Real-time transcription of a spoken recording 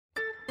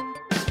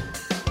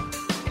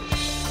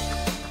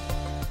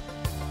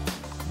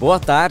Boa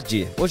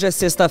tarde, hoje é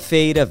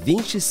sexta-feira,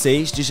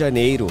 26 de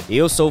janeiro.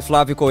 Eu sou o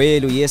Flávio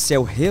Coelho e esse é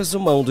o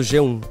resumão do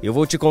G1. Eu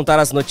vou te contar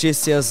as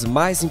notícias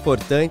mais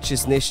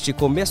importantes neste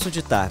começo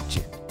de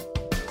tarde.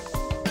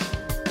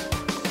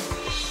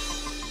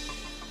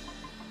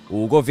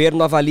 O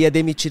governo avalia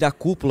demitir a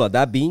cúpula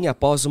da Abin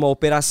após uma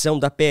operação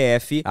da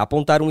PF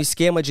apontar um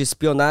esquema de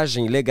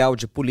espionagem ilegal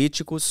de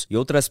políticos e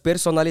outras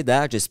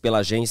personalidades pela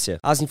agência.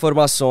 As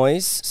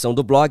informações são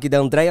do blog da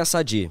Andréa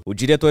Sadi. O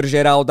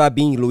diretor-geral da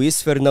Abin,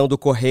 Luiz Fernando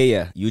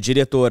Correia, e o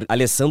diretor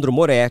Alessandro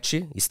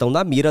Moretti estão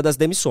na mira das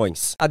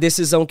demissões. A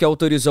decisão que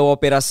autorizou a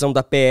operação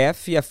da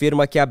PF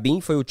afirma que a Abin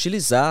foi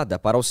utilizada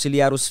para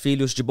auxiliar os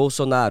filhos de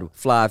Bolsonaro,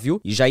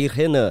 Flávio e Jair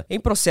Renan, em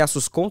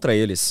processos contra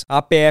eles.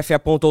 A PF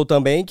apontou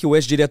também que o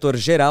ex-diretor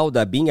geral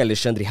da Abin,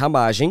 Alexandre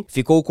Ramagem,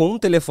 ficou com um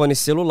telefone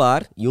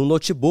celular e um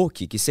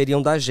notebook que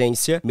seriam da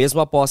agência, mesmo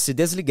após se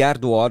desligar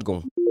do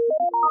órgão.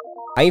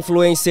 A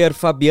influencer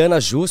Fabiana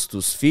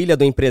Justus, filha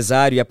do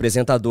empresário e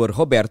apresentador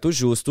Roberto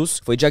Justus,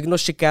 foi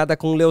diagnosticada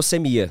com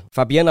leucemia.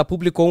 Fabiana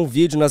publicou um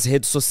vídeo nas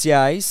redes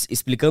sociais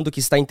explicando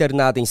que está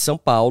internada em São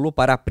Paulo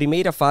para a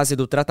primeira fase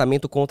do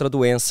tratamento contra a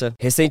doença.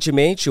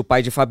 Recentemente, o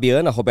pai de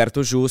Fabiana,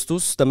 Roberto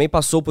Justus, também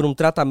passou por um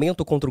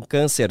tratamento contra um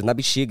câncer na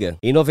bexiga.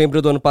 Em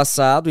novembro do ano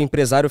passado, o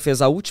empresário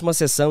fez a última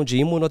sessão de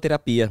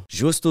imunoterapia.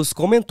 Justus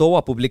comentou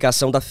a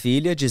publicação da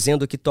filha,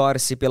 dizendo que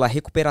torce pela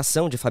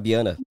recuperação de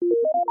Fabiana.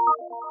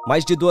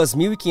 Mais de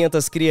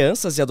 2.500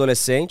 crianças e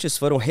adolescentes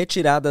foram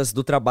retiradas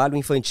do trabalho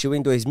infantil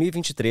em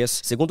 2023,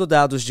 segundo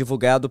dados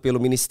divulgados pelo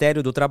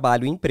Ministério do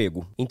Trabalho e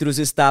Emprego. Entre os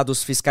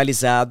estados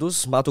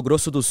fiscalizados, Mato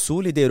Grosso do Sul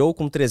liderou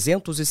com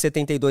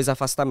 372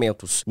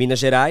 afastamentos. Minas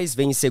Gerais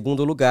vem em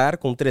segundo lugar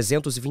com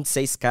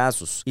 326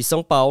 casos e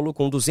São Paulo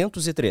com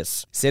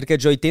 203. Cerca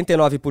de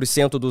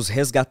 89% dos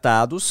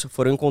resgatados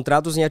foram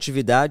encontrados em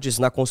atividades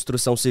na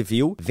construção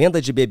civil,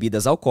 venda de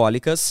bebidas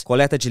alcoólicas,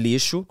 coleta de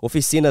lixo,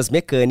 oficinas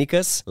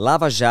mecânicas,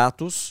 lava-jatos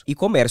e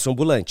comércio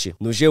ambulante.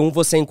 No G1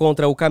 você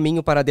encontra o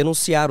caminho para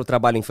denunciar o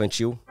trabalho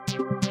infantil.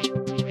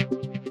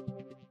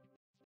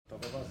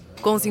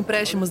 Com os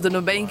empréstimos do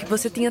Nubank,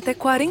 você tem até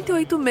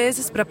 48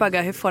 meses para pagar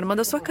a reforma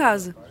da sua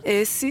casa.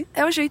 Esse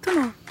é o jeito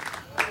não.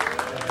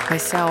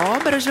 Mas se a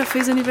obra já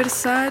fez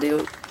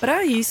aniversário,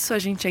 para isso a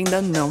gente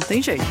ainda não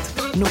tem jeito.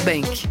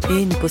 Nubank,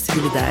 N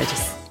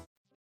possibilidades.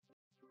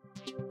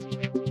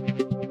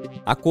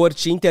 A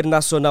Corte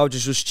Internacional de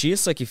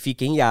Justiça, que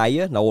fica em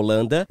Haia, na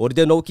Holanda,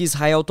 ordenou que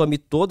Israel tome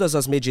todas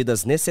as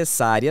medidas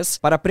necessárias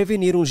para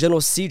prevenir um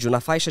genocídio na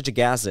faixa de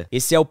Gaza.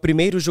 Esse é o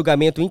primeiro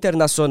julgamento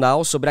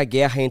internacional sobre a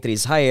guerra entre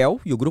Israel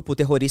e o grupo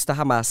terrorista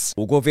Hamas.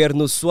 O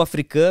governo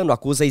sul-africano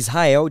acusa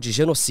Israel de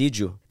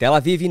genocídio. Tel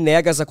Aviv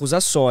nega as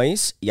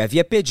acusações e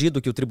havia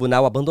pedido que o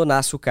tribunal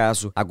abandonasse o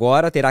caso.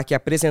 Agora terá que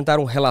apresentar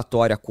um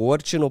relatório à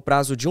corte no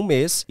prazo de um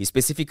mês,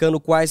 especificando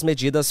quais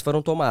medidas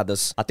foram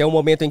tomadas. Até o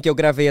momento em que eu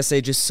gravei essa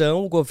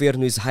edição, o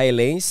governo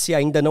israelense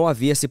ainda não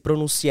havia se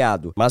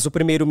pronunciado, mas o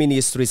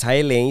primeiro-ministro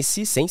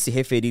israelense, sem se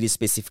referir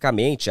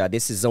especificamente à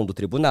decisão do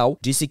tribunal,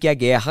 disse que a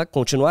guerra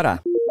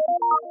continuará.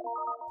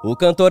 O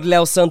cantor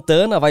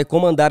Santana vai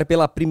comandar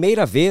pela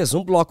primeira vez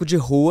um bloco de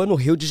rua no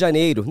Rio de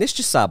Janeiro,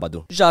 neste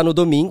sábado. Já no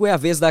domingo é a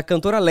vez da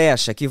cantora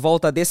Lexa, que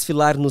volta a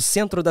desfilar no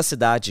centro da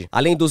cidade.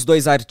 Além dos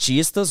dois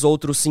artistas,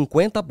 outros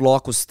 50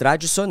 blocos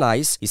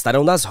tradicionais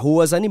estarão nas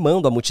ruas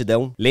animando a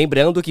multidão.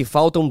 Lembrando que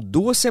faltam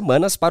 2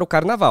 semanas para o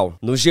carnaval.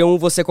 No G1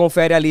 você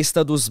confere a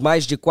lista dos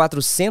mais de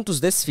 400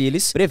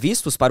 desfiles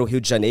previstos para o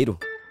Rio de Janeiro.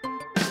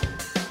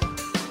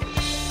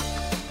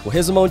 O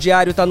resumão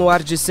diário está no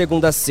ar de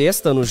segunda a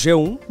sexta no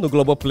G1, no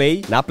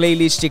Globoplay, na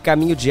playlist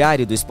Caminho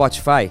Diário do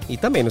Spotify e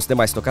também nos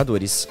demais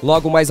tocadores.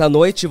 Logo mais à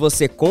noite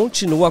você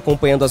continua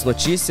acompanhando as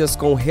notícias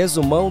com o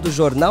resumão do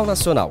Jornal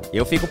Nacional.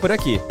 Eu fico por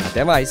aqui.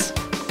 Até mais!